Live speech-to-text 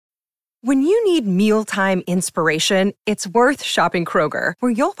When you need mealtime inspiration, it's worth shopping Kroger,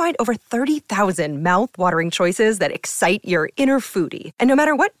 where you'll find over 30,000 mouth-watering choices that excite your inner foodie. And no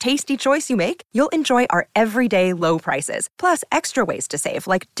matter what tasty choice you make, you'll enjoy our everyday low prices, plus extra ways to save,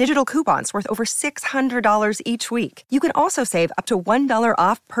 like digital coupons worth over $600 each week. You can also save up to $1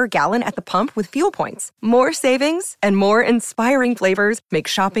 off per gallon at the pump with fuel points. More savings and more inspiring flavors make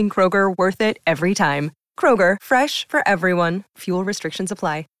shopping Kroger worth it every time. Kroger, fresh for everyone. Fuel restrictions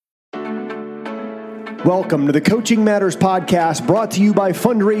apply. Welcome to the Coaching Matters podcast, brought to you by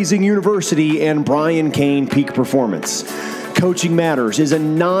Fundraising University and Brian Cain Peak Performance. Coaching Matters is a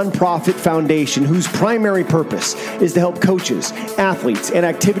nonprofit foundation whose primary purpose is to help coaches, athletes, and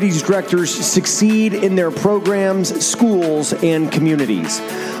activities directors succeed in their programs, schools, and communities.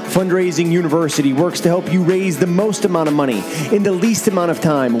 Fundraising University works to help you raise the most amount of money in the least amount of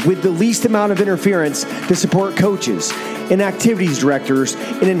time with the least amount of interference to support coaches and activities directors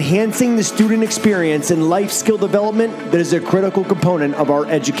in enhancing the student experience and life skill development that is a critical component of our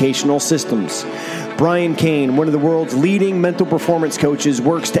educational systems. Brian Cain, one of the world's leading mental performance coaches,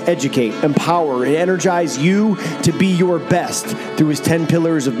 works to educate, empower, and energize you to be your best through his 10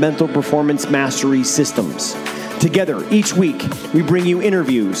 pillars of mental performance mastery systems. Together, each week, we bring you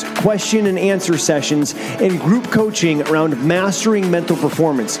interviews, question and answer sessions, and group coaching around mastering mental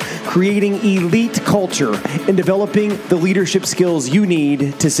performance, creating elite culture, and developing the leadership skills you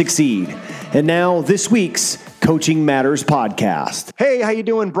need to succeed. And now, this week's Coaching Matters podcast. Hey, how you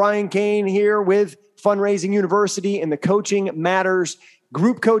doing? Brian Cain here with Fundraising University and the Coaching Matters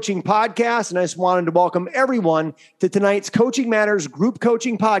Group Coaching Podcast. And I just wanted to welcome everyone to tonight's Coaching Matters Group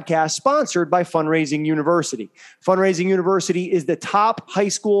Coaching Podcast, sponsored by Fundraising University. Fundraising University is the top high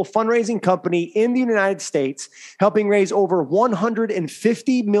school fundraising company in the United States, helping raise over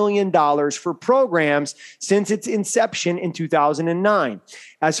 $150 million for programs since its inception in 2009.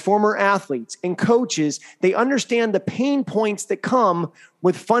 As former athletes and coaches, they understand the pain points that come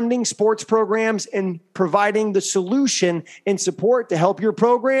with funding sports programs and providing the solution and support to help your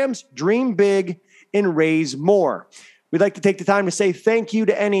programs dream big and raise more. We'd like to take the time to say thank you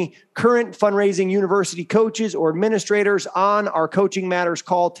to any current Fundraising University coaches or administrators on our Coaching Matters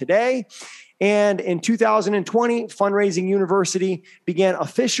call today. And in 2020, Fundraising University began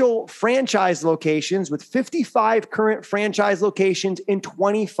official franchise locations with 55 current franchise locations in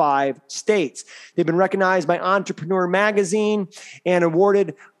 25 states. They've been recognized by Entrepreneur Magazine and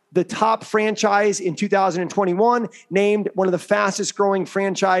awarded the top franchise in 2021, named one of the fastest growing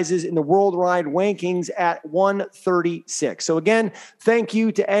franchises in the worldwide rankings at 136. So again, thank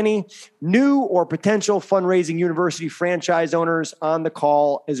you to any new or potential Fundraising University franchise owners on the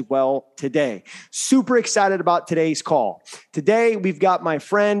call as well today. Super excited about today's call. Today, we've got my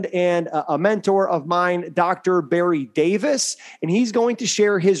friend and a mentor of mine, Dr. Barry Davis, and he's going to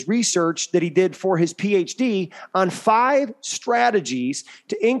share his research that he did for his PhD on 5 strategies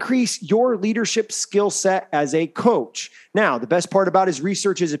to increase your leadership skill set as a coach. Now, the best part about his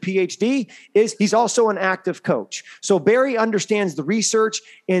research as a PhD is he's also an active coach. So Barry understands the research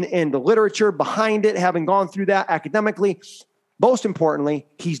and the literature behind it, having gone through that academically. Most importantly,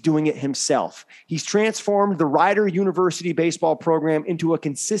 he's doing it himself. He's transformed the Rider University baseball program into a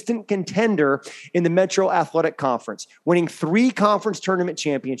consistent contender in the Metro Athletic Conference, winning 3 conference tournament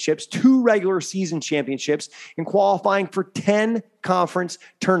championships, 2 regular season championships, and qualifying for 10 conference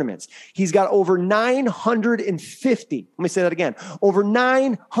tournaments. He's got over 950, let me say that again, over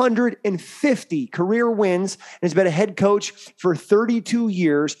 950 career wins, and has been a head coach for 32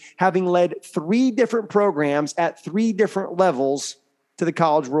 years, having led 3 different programs at 3 different levels to the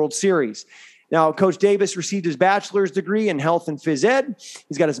College World Series. Now, Coach Davis received his bachelor's degree in health and phys ed.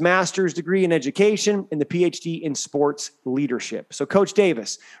 He's got his master's degree in education and the PhD in sports leadership. So, Coach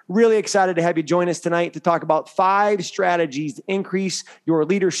Davis, really excited to have you join us tonight to talk about 5 strategies to increase your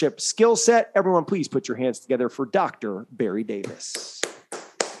leadership skill set. Everyone, please put your hands together for Dr. Barry Davis.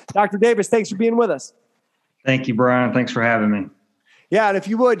 Dr. Davis, thanks for being with us. Thank you, Brian. Thanks for having me. Yeah, and if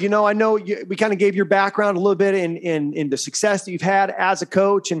you would, I know we kind of gave your background a little bit in the success that you've had as a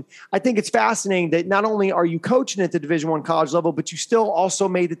coach, and I think it's fascinating that not only are you coaching at the Division I college level, but you still also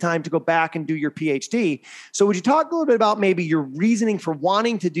made the time to go back and do your PhD. So would you talk a little bit about maybe your reasoning for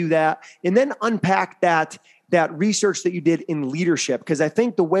wanting to do that, and then unpack that research that you did in leadership? Because I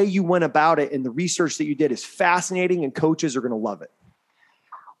think the way you went about it and the research that you did is fascinating, and coaches are going to love it.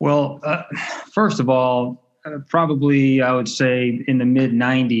 Well, first of all, probably I would say in the mid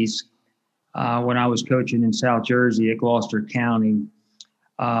 90s, when I was coaching in South Jersey at Gloucester County,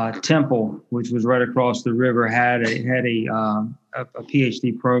 Temple, which was right across the river, had a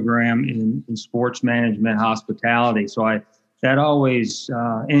PhD program in sports management, hospitality. So I that always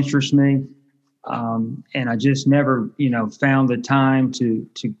interests me. And I just never, found the time to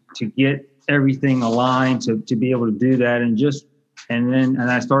get everything aligned to be able to do that. And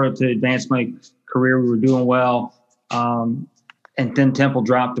I started to advance my career. We were doing well. And then Temple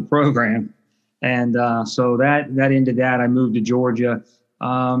dropped the program. And so that ended that. I moved to Georgia.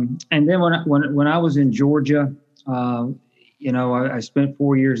 And then when I was in Georgia, I spent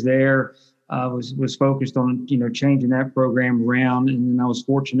 4 years there. Was focused on, changing that program around. And then I was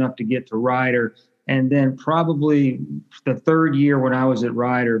fortunate enough to get to Rider. And then probably the third year when I was at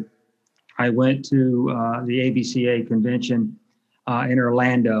Rider, I went to the ABCA convention in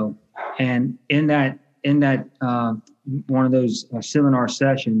Orlando. And in that one of those seminar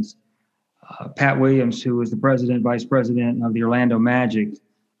sessions, Pat Williams, who was the vice president of the Orlando Magic,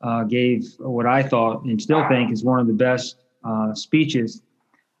 gave what I thought and still think is one of the best speeches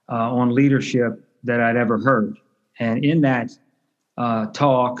on leadership that I'd ever heard. And in that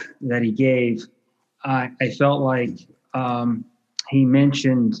talk that he gave, I felt like he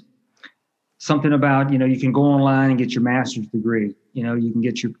mentioned something about, you can go online and get your master's degree, you can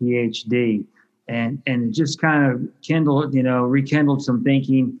get your PhD, and it just kind of rekindled some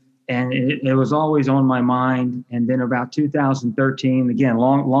thinking. And it was always on my mind. And then about 2013, again,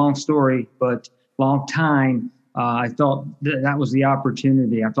 long story, but long time, I felt that was the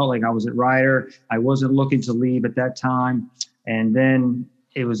opportunity. I felt like I was at Rider. I wasn't looking to leave at that time. And then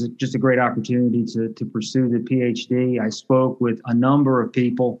it was just a great opportunity to pursue the PhD. I spoke with a number of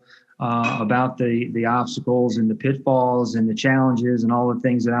people about the obstacles and the pitfalls and the challenges and all the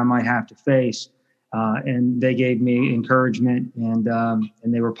things that I might have to face. And they gave me encouragement and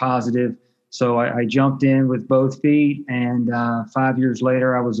they were positive. So I jumped in with both feet, and 5 years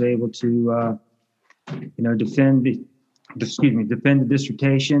later, I was able to, defend the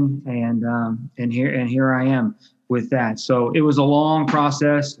dissertation, and here I am with that. So it was a long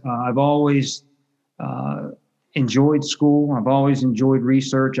process. I've always enjoyed school. I've always enjoyed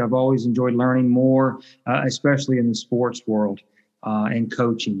research. I've always enjoyed learning more, especially in the sports world and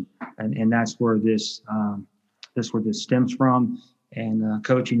coaching. And that's where this stems from. And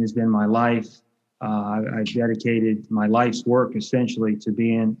coaching has been my life. I've dedicated my life's work essentially to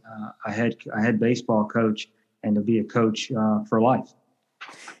being a head baseball coach and to be a coach for life.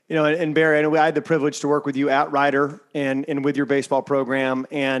 And Barry, I know I had the privilege to work with you at Rider and with your baseball program.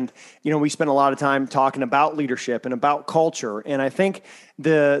 And, we spent a lot of time talking about leadership and about culture. And I think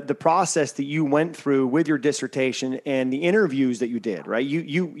the process that you went through with your dissertation and the interviews that you did, right?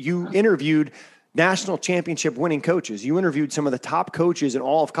 You interviewed national championship winning coaches. You interviewed some of the top coaches in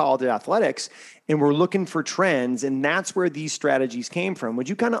all of college athletics, and we're looking for trends. And that's where these strategies came from. Would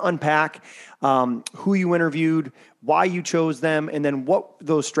you kind of unpack who you interviewed, why you chose them, and then what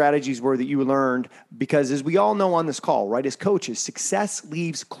those strategies were that you learned? Because as we all know on this call, right, as coaches, success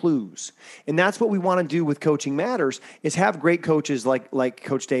leaves clues. And that's what we want to do with Coaching Matters, is have great coaches like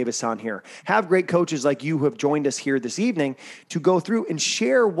Coach Davis on here. Have great coaches like you who have joined us here this evening to go through and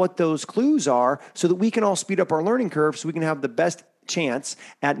share what those clues are so that we can all speed up our learning curve so we can have the best chance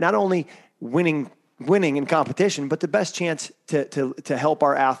at not only winning in competition, but the best chance to help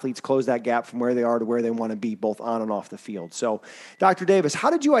our athletes close that gap from where they are to where they want to be, both on and off the field. So, Dr. Davis, how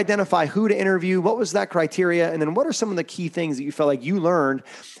did you identify who to interview? What was that criteria? And then what are some of the key things that you felt like you learned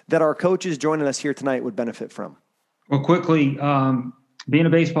that our coaches joining us here tonight would benefit from? Well, quickly, being a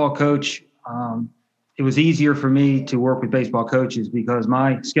baseball coach, it was easier for me to work with baseball coaches because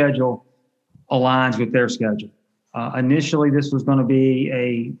my schedule aligns with their schedule. Initially, this was going to be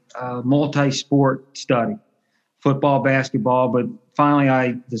a multi-sport study, football, basketball, but finally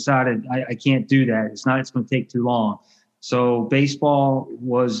I decided I can't do that. It's going to take too long. So baseball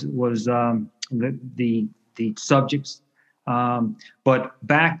was the subjects. But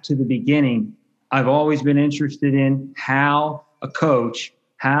back to the beginning, I've always been interested in how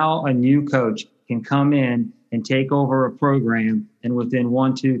a new coach can come in and take over a program and within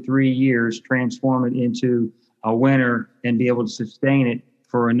 1, 2, 3 years transform it into a winner and be able to sustain it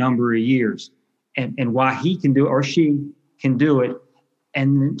for a number of years, and why he can do it or she can do it,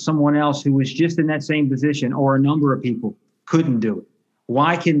 and someone else who was just in that same position or a number of people couldn't do it.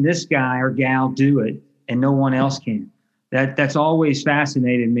 Why can this guy or gal do it and no one else can? That's always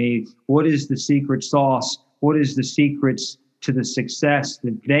fascinated me. What is the secret sauce? What is the secrets to the success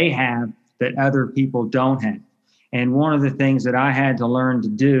that they have that other people don't have? And one of the things that I had to learn to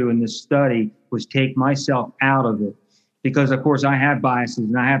do in this study was take myself out of it, because of course I have biases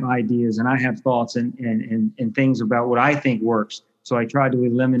and I have ideas and I have thoughts and things about what I think works. So I tried to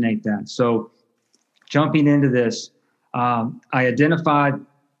eliminate that. So jumping into this, I identified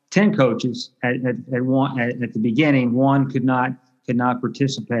 10 coaches at the beginning. One could not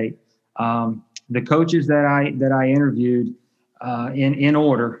participate. The coaches that I interviewed in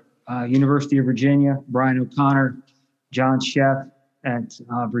order: University of Virginia, Brian O'Connor; John Sheff at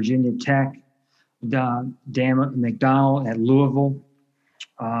Virginia Tech; Dan McDonald at Louisville;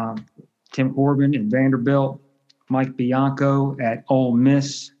 Tim Corbin at Vanderbilt; Mike Bianco at Ole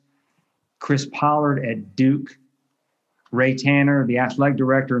Miss; Chris Pollard at Duke; Ray Tanner, the athletic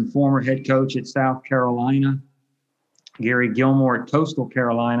director and former head coach at South Carolina; Gary Gilmore at Coastal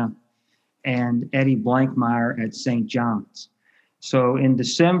Carolina; and Eddie Blankmeyer at St. John's. So in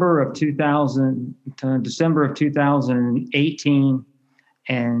December of 2018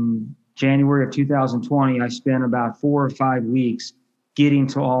 and January of 2020, I spent about 4 or 5 weeks getting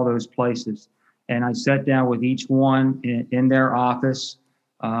to all those places. And I sat down with each one in their office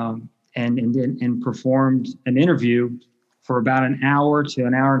and performed an interview for about an hour to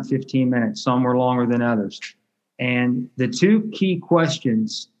an hour and 15 minutes. Some were longer than others. And the two key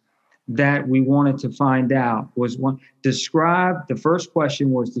questions that we wanted to find out was the first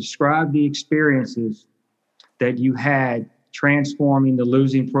question was describe the experiences that you had transforming the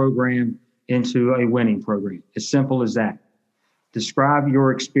losing program into a winning program. As simple as that. Describe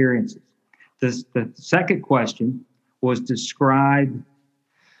your experiences. The second question was describe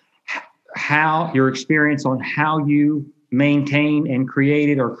how your experience on how you maintain and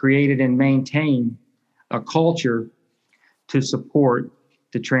created and maintain a culture to support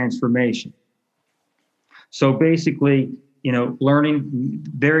the transformation. So basically, learning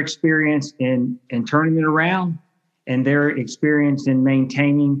their experience in turning it around and their experience in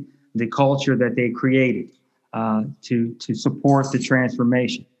maintaining the culture that they created to support the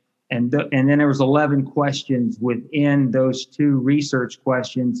transformation. And then there was 11 questions within those 2 research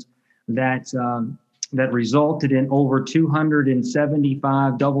questions that resulted in over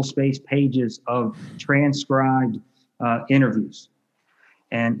 275 double-spaced pages of transcribed interviews.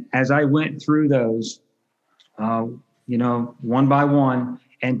 And as I went through those, one by one,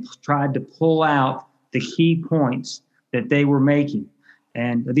 and tried to pull out the key points that they were making.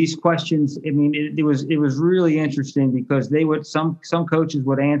 And these questions, it was really interesting because some coaches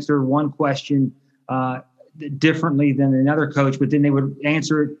would answer one question differently than another coach, but then they would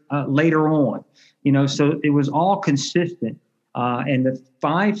answer it later on. So it was all consistent. And the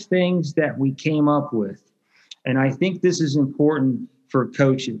 5 things that we came up with, and I think this is important for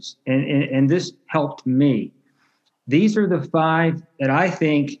coaches, and this helped me. These are the 5 that I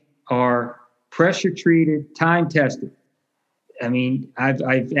think are pressure treated, time tested.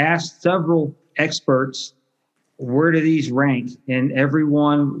 I've asked several experts, where do these rank? And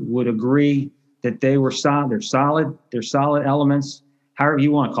everyone would agree that they were solid. They're solid. They're solid elements, however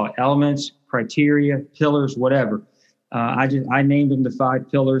you want to call it, elements, criteria, pillars, whatever. I named them the 5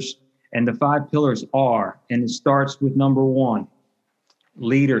 pillars, and the 5 pillars are, and it starts with number 1,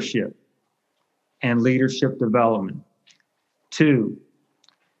 leadership and leadership development. 2,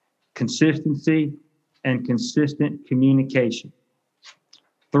 consistency and consistent communication.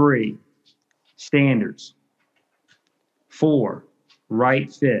 3, standards. 4,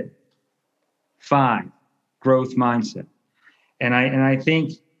 right fit. 5, growth mindset. And I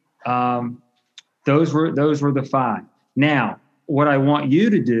think those were the 5. Now, what I want you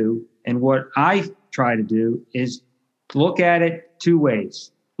to do and what I try to do is look at it 2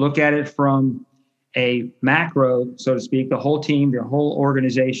 ways. Look at it from a macro, so to speak, the whole team, the whole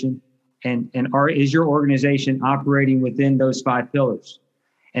organization, and is your organization operating within those 5 pillars?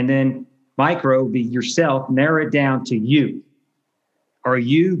 And then micro, be yourself, narrow it down to you. Are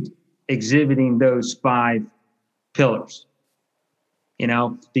you exhibiting those 5 pillars?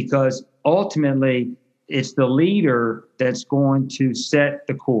 Because ultimately it's the leader that's going to set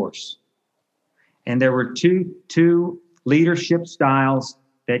the course. And there were two leadership styles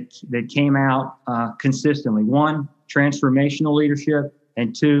that came out consistently. 1, transformational leadership,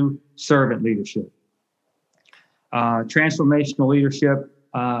 and 2, servant leadership. Transformational leadership,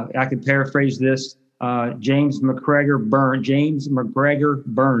 I could paraphrase this. James McGregor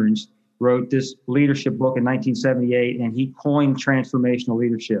Burns wrote this leadership book in 1978, and he coined transformational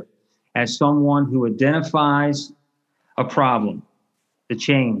leadership as someone who identifies a problem, the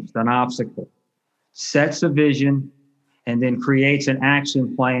change, an obstacle, sets a vision, and then creates an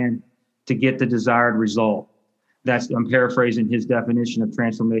action plan to get the desired result. I'm paraphrasing his definition of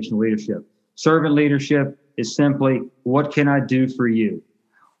transformational leadership. Servant leadership is simply, what can I do for you?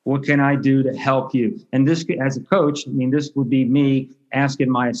 What can I do to help you? And this, as a coach, this would be me asking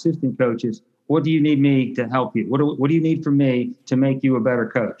my assistant coaches, what do you need me to help you? What do you need from me to make you a better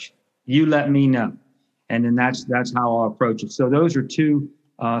coach? You let me know. And then that's how I'll approach it. So those are 2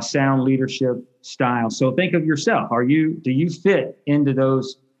 sound leadership style. So think of yourself. Do you fit into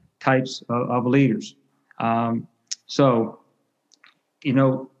those types of leaders? So,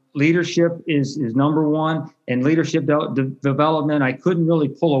 leadership is number one, and leadership development. I couldn't really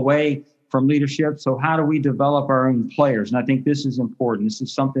pull away from leadership. So how do we develop our own players? And I think this is important. This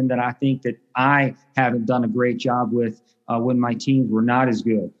is something that I think that I haven't done a great job with when my teams were not as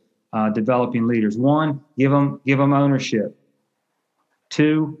good, developing leaders. One, give them ownership.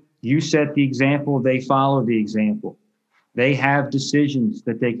 Two, you set the example, they follow the example. They have decisions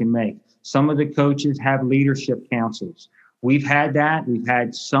that they can make. Some of the coaches have leadership councils. We've had that. We've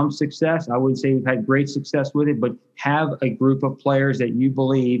had some success. I wouldn't say we've had great success with it, but have a group of players that you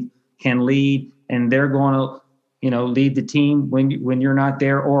believe can lead, and they're going to, lead the team when you're not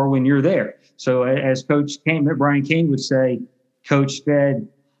there or when you're there. So as Brian Kane would say, coach fed,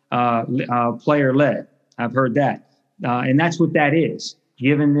 player led. I've heard that. And that's what that is,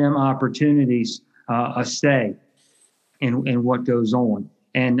 giving them opportunities, a say in what goes on.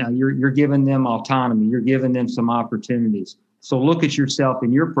 And you're giving them autonomy. You're giving them some opportunities. So look at yourself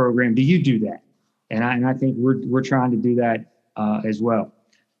in your program. Do you do that? And I think we're trying to do that as well.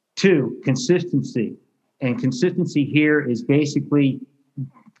 Two, consistency. And consistency here is basically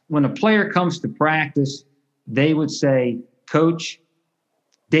when a player comes to practice, they would say, Coach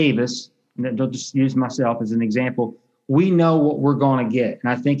Davis, and they'll just use myself as an example, we know what we're going to get.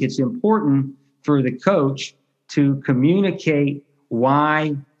 And I think it's important for the coach to communicate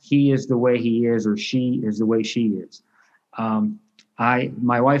why he is the way he is or she is the way she is.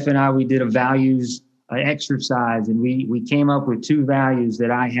 My wife and I, we did a values exercise, and we came up with 2 values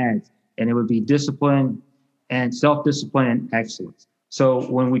that I had, and it would be discipline and self-discipline and excellence. So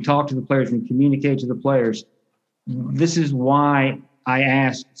when we talk to the players and communicate to the players, this is why I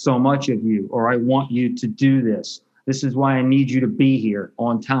ask so much of you, or I want you to do this. This is why I need you to be here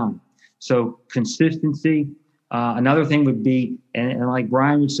on time. So consistency. Another thing would be, and like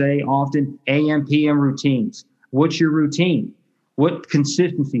Brian would say often, AM, PM routines. What's your routine? What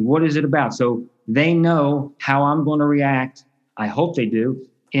consistency? What is it about? So they know how I'm going to react. I hope they do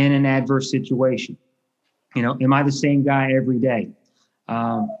in an adverse situation. Am I the same guy every day?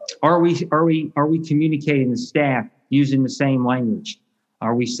 Are we communicating the staff using the same language?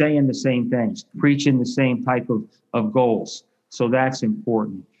 Are we saying the same things, preaching the same type of goals? So that's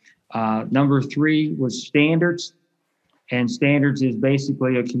important. Number 3 was standards, and standards is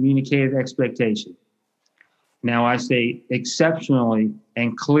basically a communicated expectation. Now I say exceptionally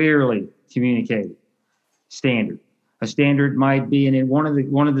and clearly communicated standard. A standard might be, and in one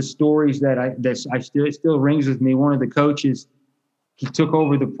of the stories that still rings with me, one of the coaches, he took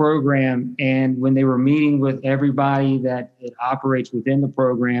over the program, and when they were meeting with everybody that it operates within the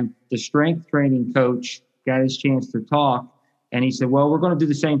program, the strength training coach got his chance to talk. And he said, well, we're going to do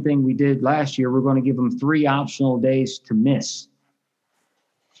the same thing we did last year. We're going to give them 3 optional days to miss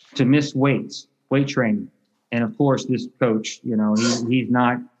weight training. And of course, this coach, he's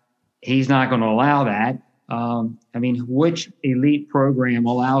not going to allow that. Which elite program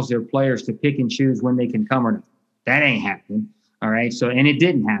allows their players to pick and choose when they can come or not? That ain't happening. All right. So, and it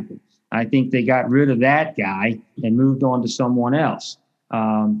didn't happen. I think they got rid of that guy and moved on to someone else.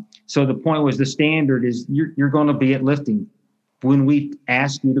 So the point was, the standard is you're going to be at lifting when we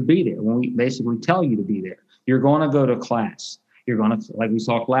ask you to be there, when we basically tell you to be there. You're going to go to class. You're going to, like we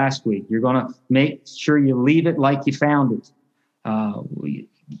talked last week, you're going to make sure you leave it like you found it.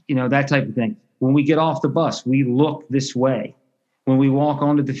 That type of thing. When we get off the bus, we look this way. When we walk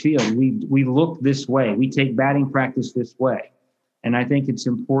onto the field, we look this way. We take batting practice this way. And I think it's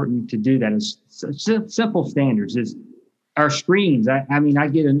important to do that. It's simple standards. Is our screens. I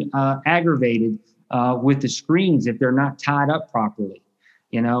get aggravated with the screens if they're not tied up properly.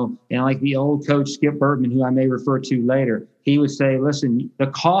 And like the old coach Skip Bertman, who I may refer to later, he would say, listen, the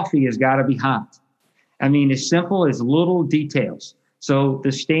coffee has got to be hot. As simple as little details. So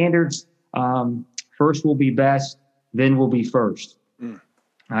the standards, first will be best, then will be first.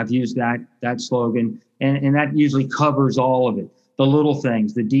 I've used that slogan, and that usually covers all of it. The little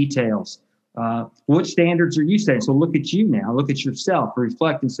things, the details. What standards are you setting? So look at you now. Look at yourself.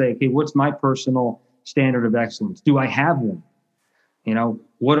 Reflect and say, okay, what's my personal standard of excellence? Do I have one?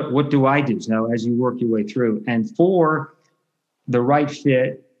 What do I do? So as you work your way through. And 4, the right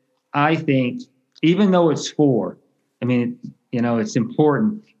fit, I think, even though it's 4, it's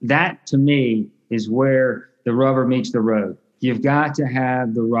important. That to me is where the rubber meets the road. You've got to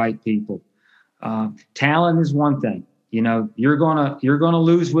have the right people. Talent is one thing. You're gonna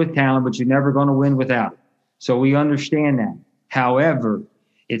lose with talent, but you're never gonna win without it. So we understand that. However,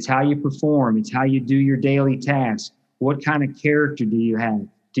 it's how you perform. It's how you do your daily tasks. What kind of character do you have?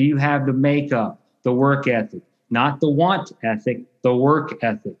 Do you have the makeup, the work ethic, not the want ethic, the work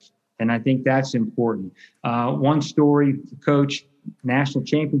ethic? And I think that's important. One story, coach, national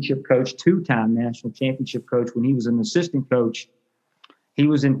championship coach, 2-time national championship coach, when he was an assistant coach, he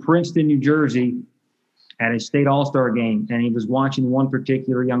was in Princeton, New Jersey at a state all-star game, and he was watching one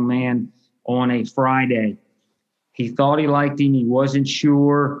particular young man on a Friday. He thought he liked him. He wasn't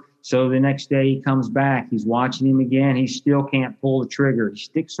sure. So the next day he comes back. He's watching him again. He still can't pull the trigger. He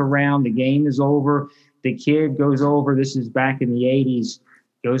sticks around. The game is over. The kid goes over. This is back in the 80s.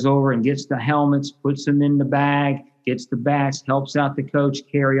 Goes over and gets the helmets, puts them in the bag, gets the bats, helps out the coach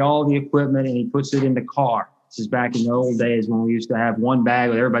carry all the equipment, and he puts it in the car. This is back in the old days when we used to have one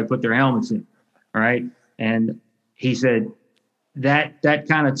bag where everybody put their helmets in, all right? And he said that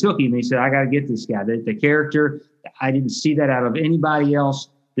kind of took him. He said, I got to get this guy. The character, I didn't see that out of anybody else.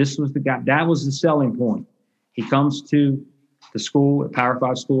 This was the guy. That was the selling point. He comes to the school, a Power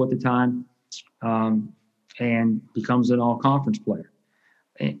 5 school at the time, and becomes an all-conference player.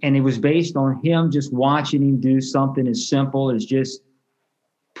 And it was based on him just watching him do something as simple as just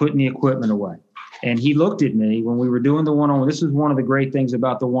putting the equipment away. And he looked at me when we were doing the one-on-one. This is one of the great things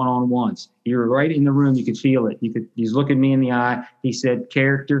about the one-on-ones. You were right in the room. You could feel it. He's looking me in the eye. He said,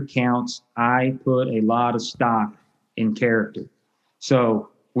 character counts. I put a lot of stock in character. So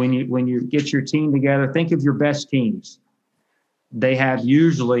when you get your team together, think of your best teams. They have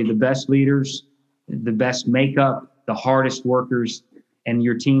usually the best leaders, the best makeup, the hardest workers. And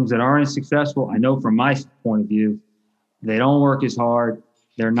your teams that aren't as successful, I know from my point of view, they don't work as hard.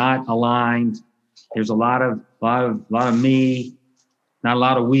 They're not aligned. There's a lot of me, not a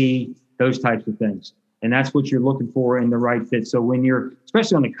lot of we, those types of things. And that's what you're looking for in the right fit. So when you're,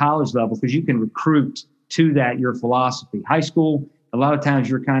 especially on the college level, because you can recruit to that, your philosophy. High school, a lot of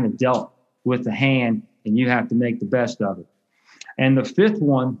times you're kind of dealt with the hand and you have to make the best of it. And the fifth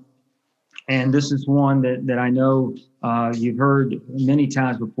one, and this is one that I know you've heard many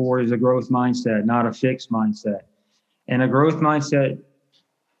times before, is a growth mindset, not a fixed mindset. And a growth mindset,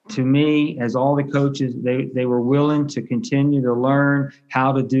 to me, as all the coaches, they were willing to continue to learn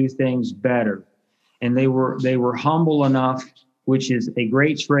how to do things better. And they were humble enough, which is a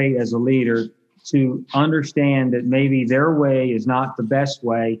great trait as a leader, to understand that maybe their way is not the best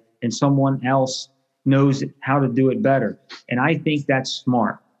way and someone else knows how to do it better. And I think that's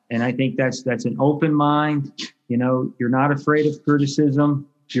smart. And I think that's an open mind. You know, you're not afraid of criticism.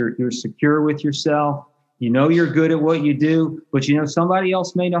 You're secure with yourself. You know you're good at what you do, but you know somebody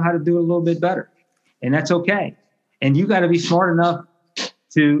else may know how to do it a little bit better. And that's okay. And you got to be smart enough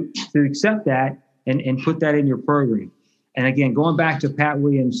to accept that and put that in your program. And again, going back to Pat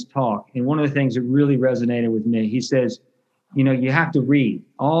Williams' talk, and one of the things that really resonated with me, he says, you know, you have to read.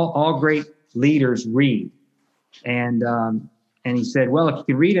 All great leaders read. And he said, well, if you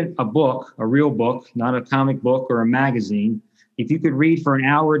could read a book, a real book, not a comic book or a magazine, if you could read for an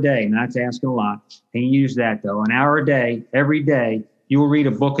hour a day, and that's asking a lot, and you use that though, an hour a day, every day, you will read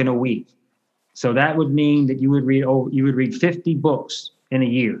a book in a week. So that would mean that you would read 50 books in a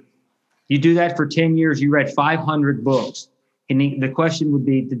year. You do that for 10 years, you read 500 books. And the question would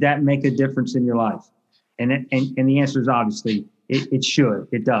be, did that make a difference in your life? And the answer is obviously, it should,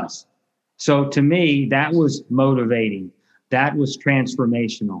 it does. So to me, that was motivating. That was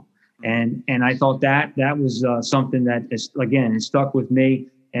transformational. And I thought that was something that, has stuck with me.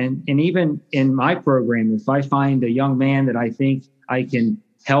 And even in my program, if I find a young man that I think I can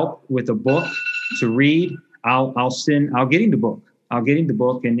help with a book to read, I'll get him the book. I'll get him the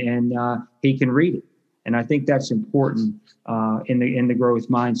book and he can read it. And I think that's important in the growth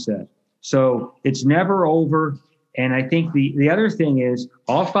mindset. So it's never over. And I think the other thing is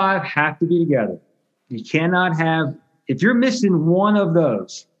all five have to be together. You cannot have, if you're missing one of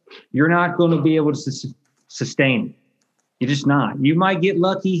those, you're not going to be able to sustain it. You're just not. You might get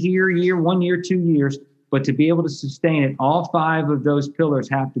lucky here, 1 year, 2 years, but to be able to sustain it, all five of those pillars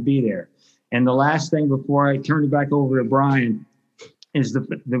have to be there. And the last thing before I turn it back over to Brian is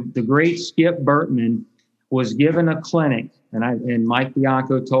the great Skip Bertman was given a clinic, and Mike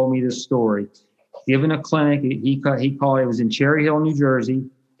Bianco told me this story. Given a clinic, he called it was in Cherry Hill, New Jersey.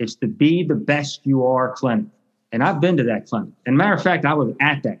 It's the Be the Best You Are clinic. And I've been to that clinic. And matter of fact, I was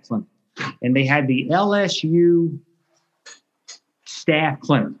at that clinic. And they had the LSU staff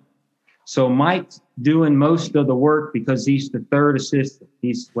clinic. So Mike's doing most of the work because he's the third assistant.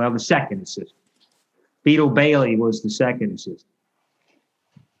 He's the second assistant. Beetle Bailey was the second assistant.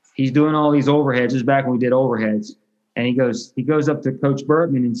 He's doing all these overheads. This is back when we did overheads. And he goes up to Coach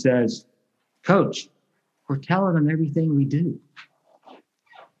Bertman and says, Coach, we're telling them everything we do.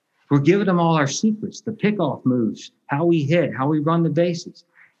 We're giving them all our secrets, the pickoff moves, how we hit, how we run the bases.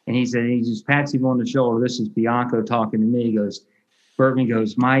 And he just pats him on the shoulder. This is Bianco talking to me. He goes, Bergman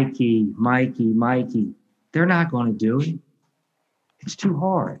goes, Mikey, they're not going to do it. It's too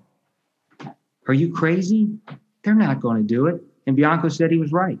hard. Are you crazy? They're not going to do it. And Bianco said he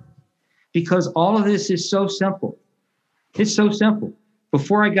was right. Because all of this is so simple. It's so simple.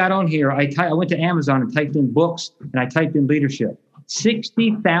 Before I got on here, I went to Amazon and typed in books, and I typed in leadership.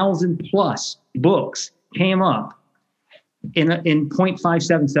 60,000 plus books came up in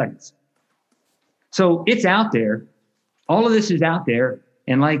 0.57 seconds. So it's out there. All of this is out there.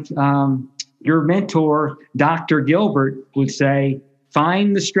 And like your mentor, Dr. Gilbert, would say,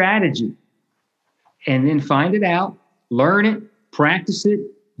 find the strategy and then find it out, learn it, practice it,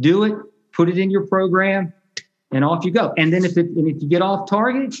 do it, put it in your program, and off you go. And then if you get off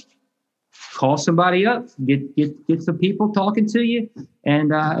target, call somebody up, get some people talking to you,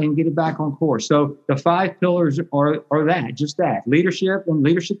 and get it back on course. So the 5 pillars are that: leadership and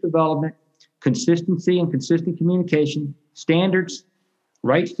leadership development, consistency and consistent communication, standards,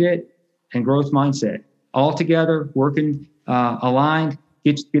 right fit, and growth mindset. All together, working aligned,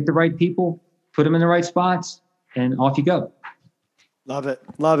 get the right people, put them in the right spots, and off you go. Love it.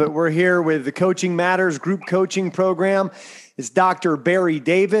 Love it. We're here with the Coaching Matters group coaching program. It's Dr. Barry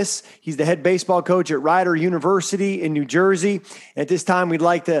Davis. He's the head baseball coach at Rider University in New Jersey. At this time, we'd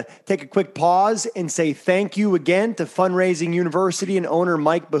like to take a quick pause and say thank you again to Fundraising University and owner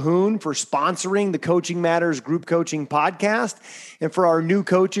Mike Bahoon for sponsoring the Coaching Matters group coaching podcast. And for our new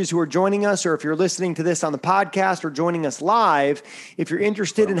coaches who are joining us, or if you're listening to this on the podcast or joining us live, if you're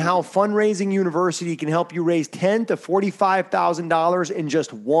interested in how Fundraising University can help you raise $10,000 to $45,000 in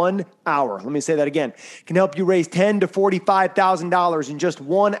just 1 hour. Let me say that again. Can help you raise $10,000 to $45,000 in just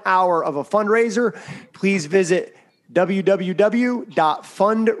 1 hour of a fundraiser. Please visit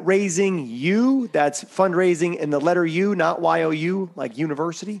www.fundraisingu, that's fundraising in the letter U, not Y-O-U, like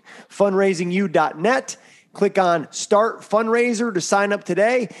university, fundraisingu.net. Click on Start Fundraiser to sign up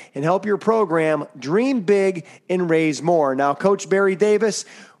today and help your program dream big and raise more. Now, Coach Barry Davis,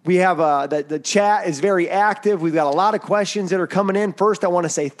 we have the chat is very active. We've got a lot of questions that are coming in. First, I want to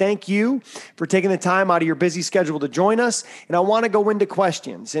say thank you for taking the time out of your busy schedule to join us. And I want to go into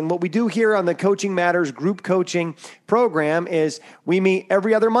questions. And what we do here on the Coaching Matters group coaching program is we meet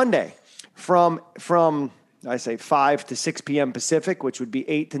every other Monday from I say 5 to 6 p.m. Pacific, which would be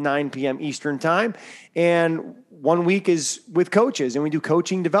 8 to 9 p.m. Eastern time. And 1 week is with coaches, and we do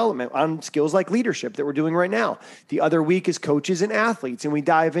coaching development on skills like leadership that we're doing right now. The other week is coaches and athletes, and we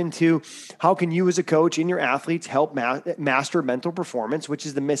dive into how can you as a coach and your athletes help master mental performance, which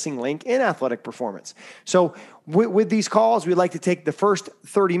is the missing link in athletic performance. So with these calls, we'd like to take the first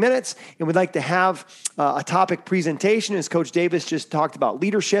 30 minutes, and we'd like to have a topic presentation, as Coach Davis just talked about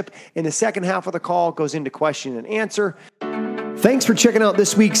leadership. And the second half of the call goes into question and answer. Thanks for checking out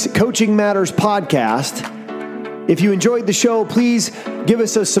this week's Coaching Matters podcast. If you enjoyed the show, please give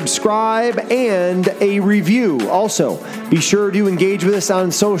us a subscribe and a review. Also, be sure to engage with us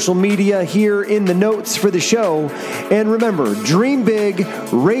on social media here in the notes for the show. And remember, dream big,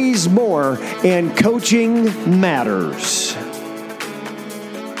 raise more, and coaching matters.